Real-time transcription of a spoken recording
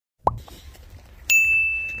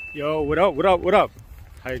Yo, what up, what up, what up?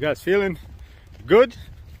 How you guys feeling? Good?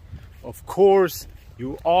 Of course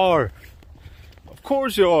you are. Of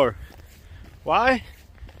course you are. Why?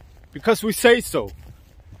 Because we say so.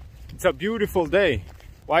 It's a beautiful day.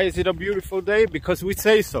 Why is it a beautiful day? Because we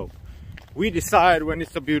say so. We decide when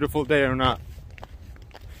it's a beautiful day or not.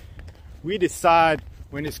 We decide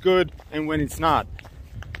when it's good and when it's not.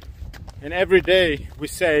 And every day we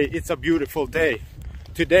say it's a beautiful day.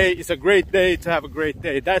 Today is a great day to have a great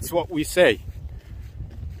day. That's what we say.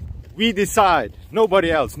 We decide,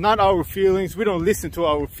 nobody else, not our feelings. We don't listen to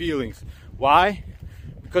our feelings. Why?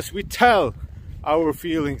 Because we tell our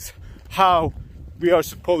feelings how we are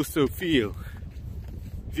supposed to feel.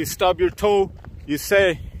 If you stub your toe, you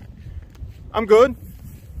say, I'm good.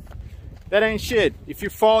 That ain't shit. If you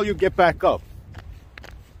fall, you get back up.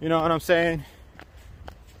 You know what I'm saying?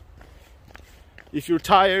 If you're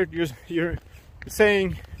tired, you're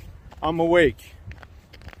saying, I'm awake.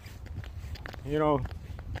 You know,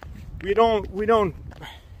 we don't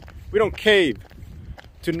cave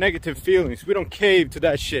to negative feelings. We don't cave to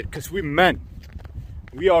that shit because we're men.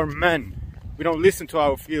 We are men. We don't listen to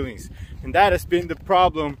our feelings. And that has been the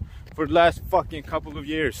problem for the last fucking couple of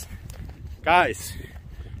years. Guys,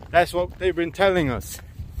 that's what they've been telling us.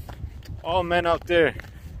 All men out there,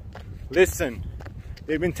 listen.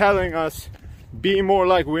 They've been telling us, be more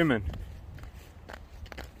like women.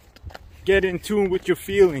 Get in tune with your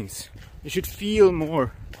feelings. You should feel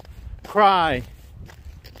more. Cry.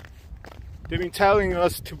 They've been telling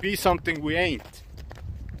us to be something we ain't.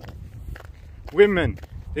 Women,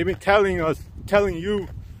 they've been telling you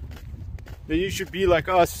that you should be like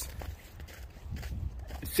us.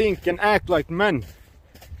 Think and act like men.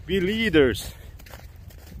 Be leaders.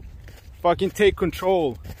 Fucking take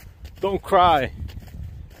control. Don't cry.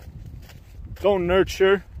 Don't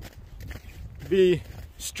nurture. Be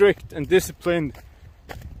strict and disciplined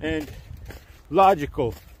and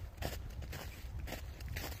logical.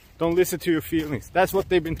 Don't listen to your feelings. That's what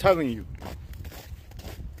they've been telling you.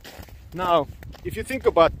 Now, if you think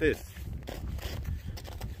about this,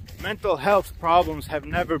 mental health problems have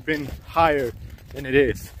never been higher than it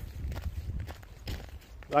is.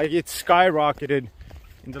 Like, it's skyrocketed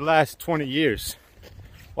in the last 20 years.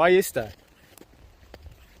 Why is that?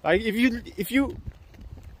 Like, if you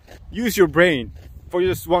use your brain for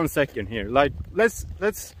just 1 second here, like, let's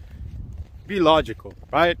be logical,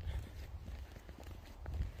 right?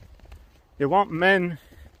 They want men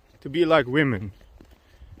to be like women,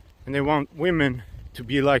 and they want women to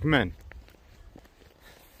be like men.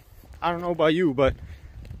 I don't know about you, but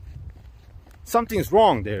something's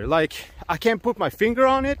wrong there. Like, I can't put my finger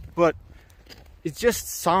on it, but it just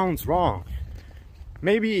sounds wrong.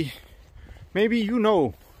 Maybe you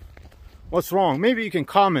know what's wrong. Maybe you can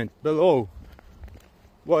comment below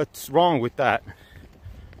what's wrong with that.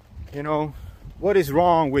 You know, what is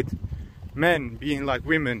wrong with men being like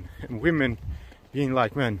women and women being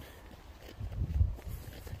like men?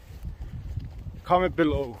 Comment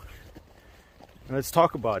below and let's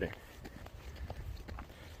talk about it.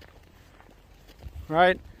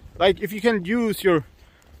 Right? Like, if you can use your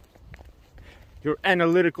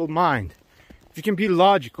analytical mind, if you can be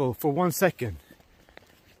logical for 1 second,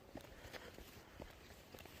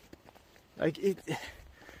 like,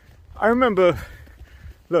 I remember,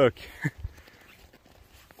 look,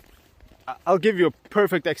 I'll give you a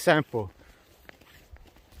perfect example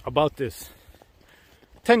about this.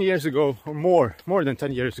 10 years ago, or more than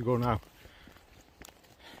 10 years ago now,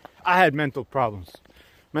 I had mental problems,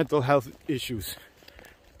 mental health issues,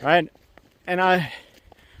 right? And I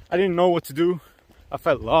didn't know what to do. I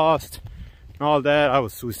felt lost and all that. I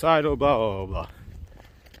was suicidal, blah, blah, blah.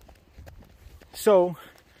 So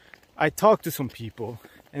I talked to some people,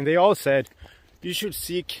 and they all said, you should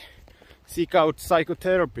seek out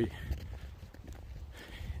psychotherapy.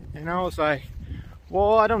 And I was like,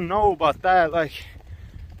 well, I don't know about that. Like,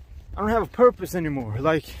 I don't have a purpose anymore.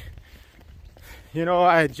 Like, you know,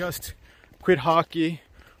 I had just quit hockey,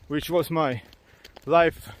 which was my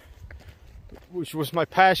life, which was my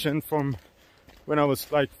passion from when I was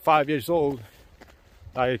like 5 years old.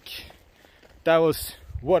 Like, that was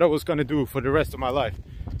what I was gonna do for the rest of my life.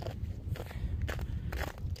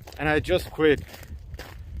 And I just quit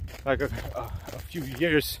like a few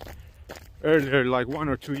years earlier, like 1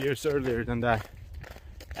 or 2 years earlier than that.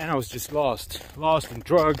 And I was just lost in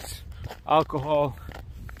drugs, alcohol,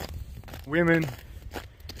 women,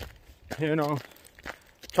 you know,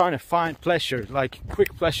 trying to find pleasure, like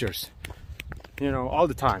quick pleasures, you know, all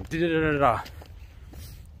the time.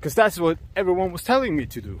 Because that's what everyone was telling me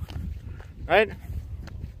to do, right?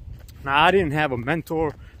 Now, I didn't have a mentor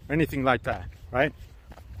or anything like that, right?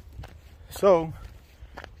 So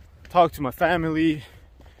talked to my family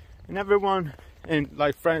and everyone, and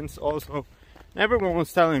like friends also. And everyone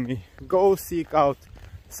was telling me, go seek out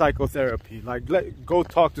psychotherapy. Like, go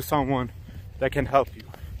talk to someone that can help you.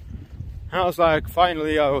 And I was like,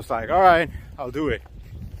 finally, I was like, all right, I'll do it.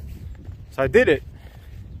 So I did it.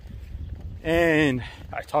 And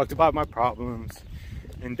I talked about my problems.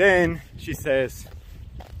 And then she says,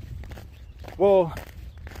 well,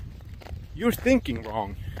 you're thinking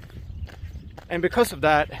wrong. And because of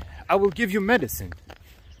that, I will give you medicine.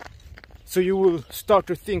 So you will start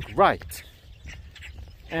to think right.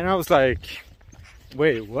 And I was like,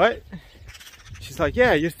 wait, what? She's like,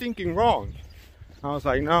 yeah, you're thinking wrong. I was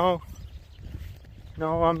like, no,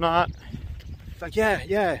 I'm not. It's like,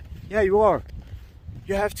 yeah, you are.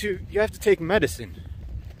 You have to take medicine.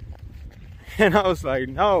 And I was like,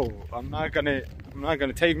 no, I'm not gonna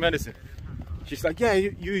take medicine. She's like, yeah,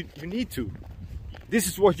 you need to. This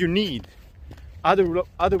is what you need.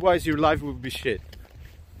 Otherwise your life will be shit.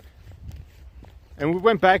 And we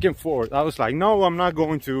went back and forth. I was like, no, I'm not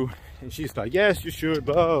going to. And she's like, yes, you should,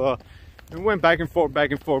 blah, blah, blah. And we went back and forth.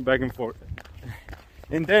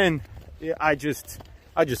 And then I just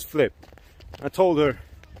flipped. I told her,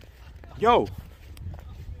 yo,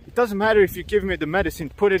 it doesn't matter if you give me the medicine,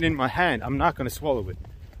 put it in my hand. I'm not gonna swallow it.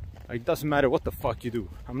 Like, it doesn't matter what the fuck you do.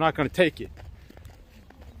 I'm not gonna take it.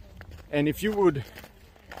 And if you would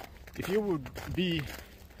be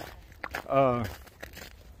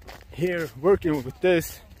here working with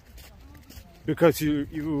this because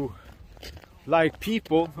you like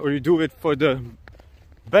people, or you do it for the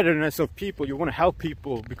betterness of people, you want to help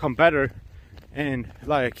people become better and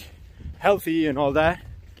like healthy and all that,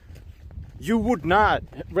 you would not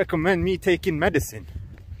recommend me taking medicine.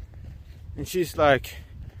 And she's like,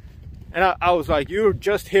 and I was like, you're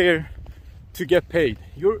just here to get paid.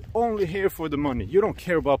 You're only here for the money. You don't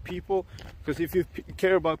care about people, because if you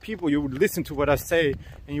care about people, you would listen to what I say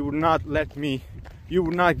and you would not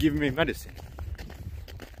give me medicine.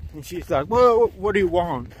 And she's like, well, what do you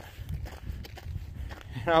want?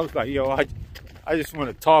 And I was like, yo, I just want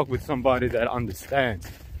to talk with somebody that understands.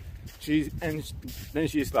 Then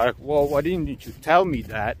she's like, well, why didn't you tell me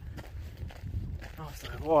that? I was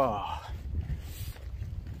like, wow.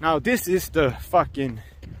 Now this is the fucking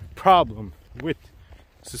problem with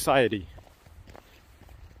society.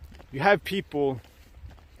 You have people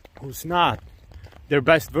who's not their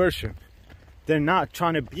best version. They're not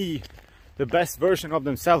trying to be the best version of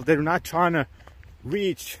themselves. They're not trying to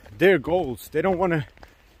reach their goals. They don't want to,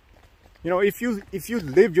 you know, if you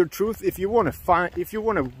live your truth, if you want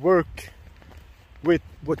to work with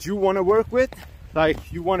what you want to work with,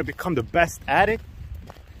 like you want to become the best at it,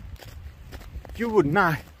 you would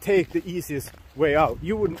not take the easiest way out.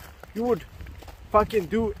 You would fucking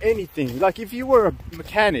do anything. Like if you were a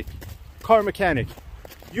mechanic, car mechanic,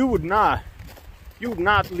 you would not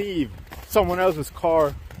leave someone else's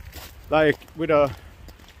car like with a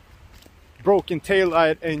broken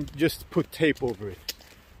taillight and just put tape over it.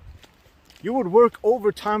 You would work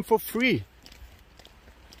overtime for free,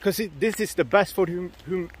 because this is the best for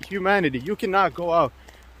humanity. You cannot go out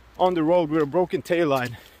on the road with a broken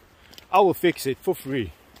taillight. I will fix it for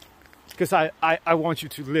free, because I want you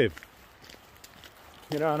to live.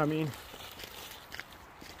 You know what I mean?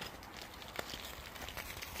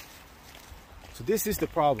 So this is the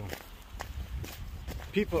problem.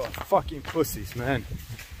 People are fucking pussies, man.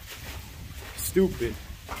 Stupid.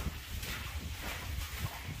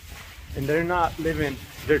 And they're not living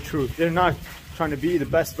their truth. They're not trying to be the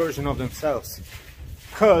best version of themselves.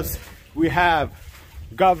 Because we have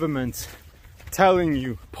governments telling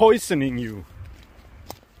you, poisoning you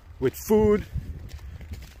with food,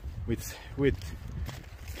 with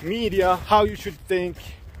media, how you should think,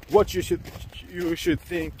 what you should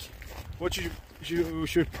think, what you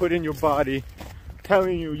should put in your body,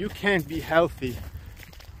 telling you you can't be healthy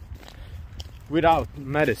without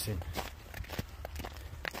medicine.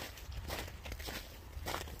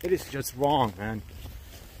 It is just wrong, man.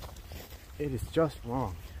 It is just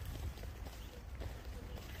wrong.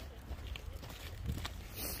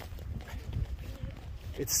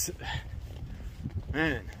 It's,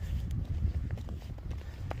 man,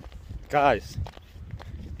 guys,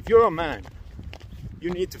 if you're a man, you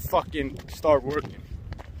need to fucking start working.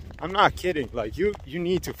 I'm not kidding. Like, you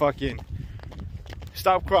need to fucking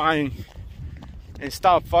stop crying and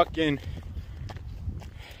stop fucking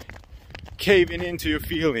caving into your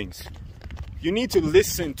feelings. You need to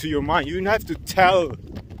listen to your mind. You have to tell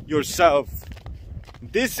yourself,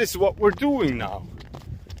 this is what we're doing now.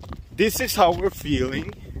 This is how we're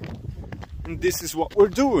feeling, and this is what we're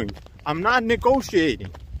doing. I'm not negotiating.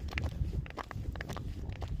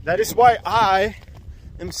 That is why I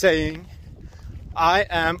am saying I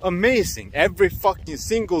am amazing every fucking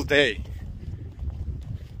single day.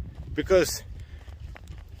 Because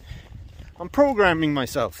I'm programming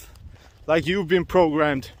myself. Like you've been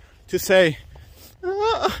programmed to say,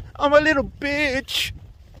 I'm a little bitch.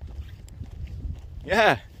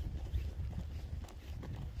 Yeah.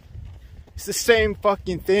 It's the same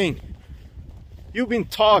fucking thing. You've been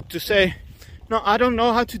taught to say, no, I don't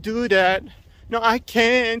know how to do that. No, I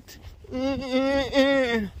can't.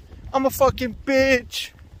 I'm a fucking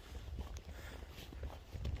bitch.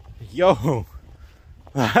 Yo,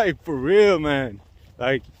 like for real, man.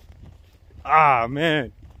 Like,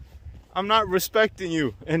 man, I'm not respecting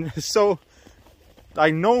you. And so,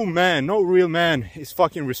 like, no man, no real man is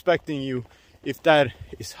fucking respecting you if that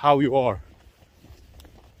is how you are.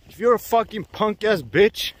 If you're a fucking punk ass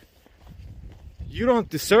bitch, you don't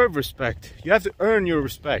deserve respect. You have to earn your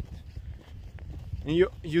respect. And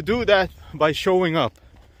you do that by showing up.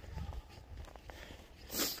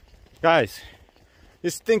 Guys,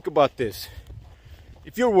 just think about this.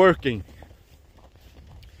 If you're working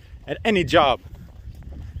at any job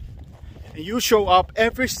and you show up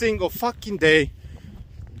every single fucking day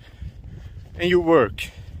and you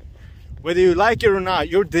work, whether you like it or not,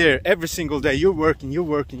 you're there every single day. You're working, you're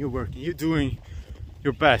working, you're working. You're doing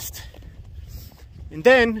your best. And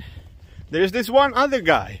then there's this one other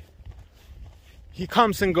guy. He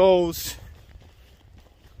comes and goes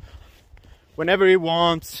whenever he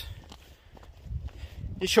wants.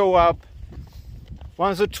 He show up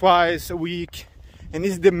once or twice a week and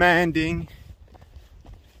he's demanding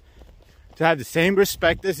to have the same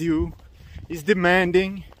respect as you. He's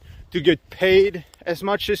demanding to get paid as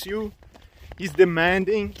much as you. He's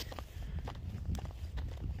demanding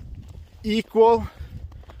equal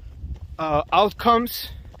outcomes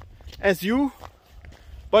as you,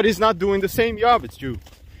 but he's not doing the same job as you.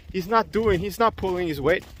 He's not pulling his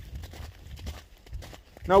weight.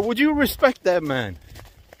 Now, would you respect that man?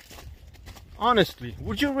 Honestly,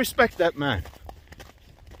 would you respect that man?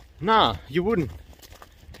 Nah, you wouldn't.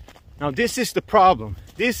 Now, this is the problem.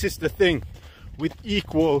 This is the thing with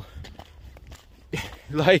equal,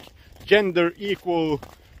 like gender equal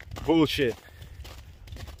bullshit.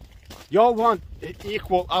 Y'all want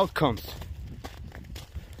equal outcomes,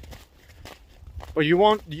 but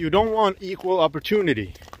you don't want equal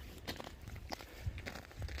opportunity.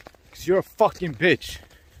 'Cause you're a fucking bitch.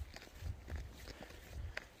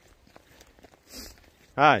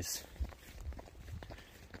 Guys,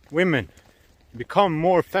 women, become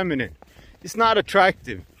more feminine. It's not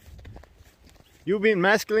attractive. You being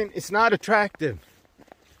masculine, it's not attractive.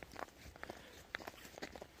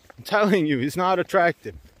 I'm telling you, it's not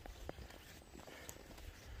attractive.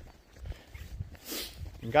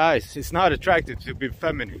 And guys, it's not attractive to be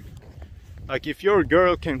feminine. Like, if your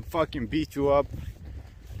girl can fucking beat you up,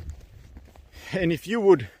 and if you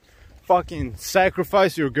would fucking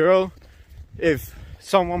sacrifice your girl if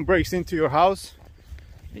someone breaks into your house,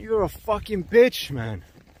 you're a fucking bitch, man.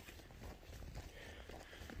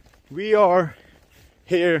 We are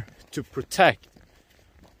here to protect.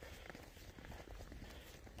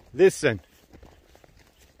 Listen,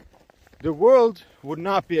 the world would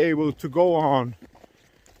not be able to go on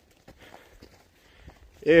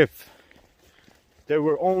if there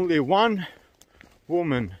were only one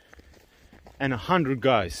woman and 100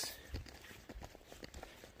 guys.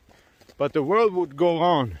 But the world would go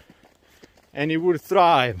on, and it would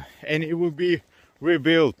thrive, and it would be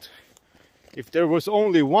rebuilt if there was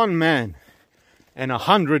only one man and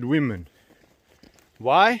 100 women.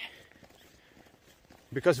 Why?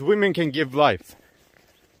 Because women can give life.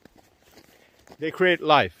 They create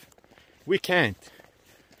life. We can't.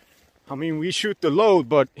 I mean, we shoot the load,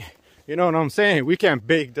 but you know what I'm saying? We can't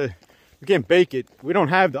bake it. We don't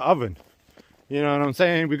have the oven. You know what I'm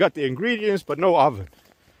saying? We got the ingredients, but no oven.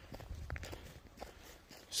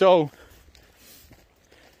 So,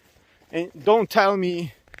 and don't tell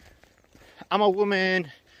me I'm a woman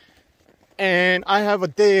and I have a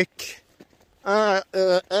dick.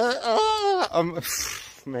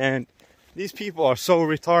 Man, these people are so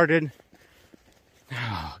retarded.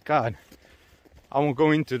 Oh, God, I won't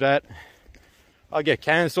go into that. I'll get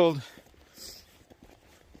canceled.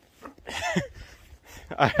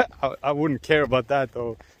 I wouldn't care about that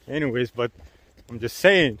though anyways, but I'm just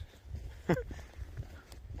saying.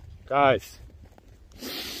 Guys,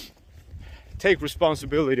 take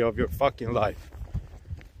responsibility of your fucking life.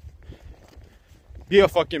 Be a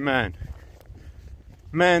fucking man.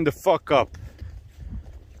 Man the fuck up.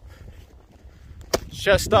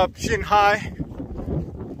 Chest up, chin high.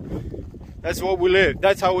 That's what we live.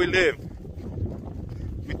 That's how we live.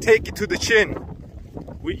 We take it to the chin.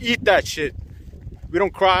 We eat that shit. We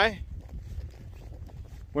don't cry.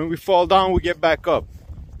 When we fall down, we get back up.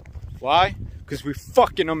 Why? Because we're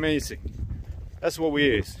fucking amazing. That's what we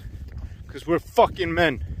is. Because we're fucking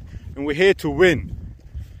men. And we're here to win.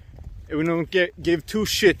 And we don't give two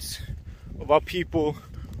shits about people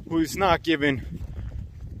who is not giving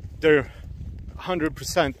their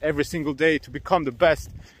 100% every single day to become the best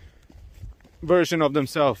version of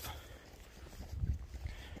themselves.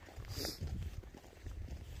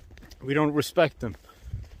 We don't respect them.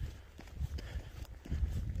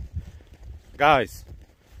 Guys,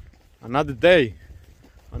 another day,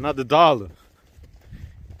 another dollar.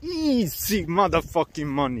 Easy motherfucking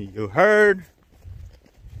money, you heard?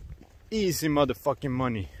 Easy motherfucking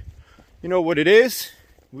money. You know what it is?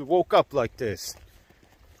 We woke up like this.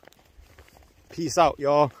 Peace out,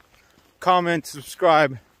 y'all. Comment,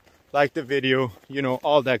 subscribe, like the video, you know,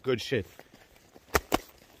 all that good shit.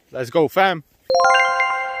 Let's go, fam.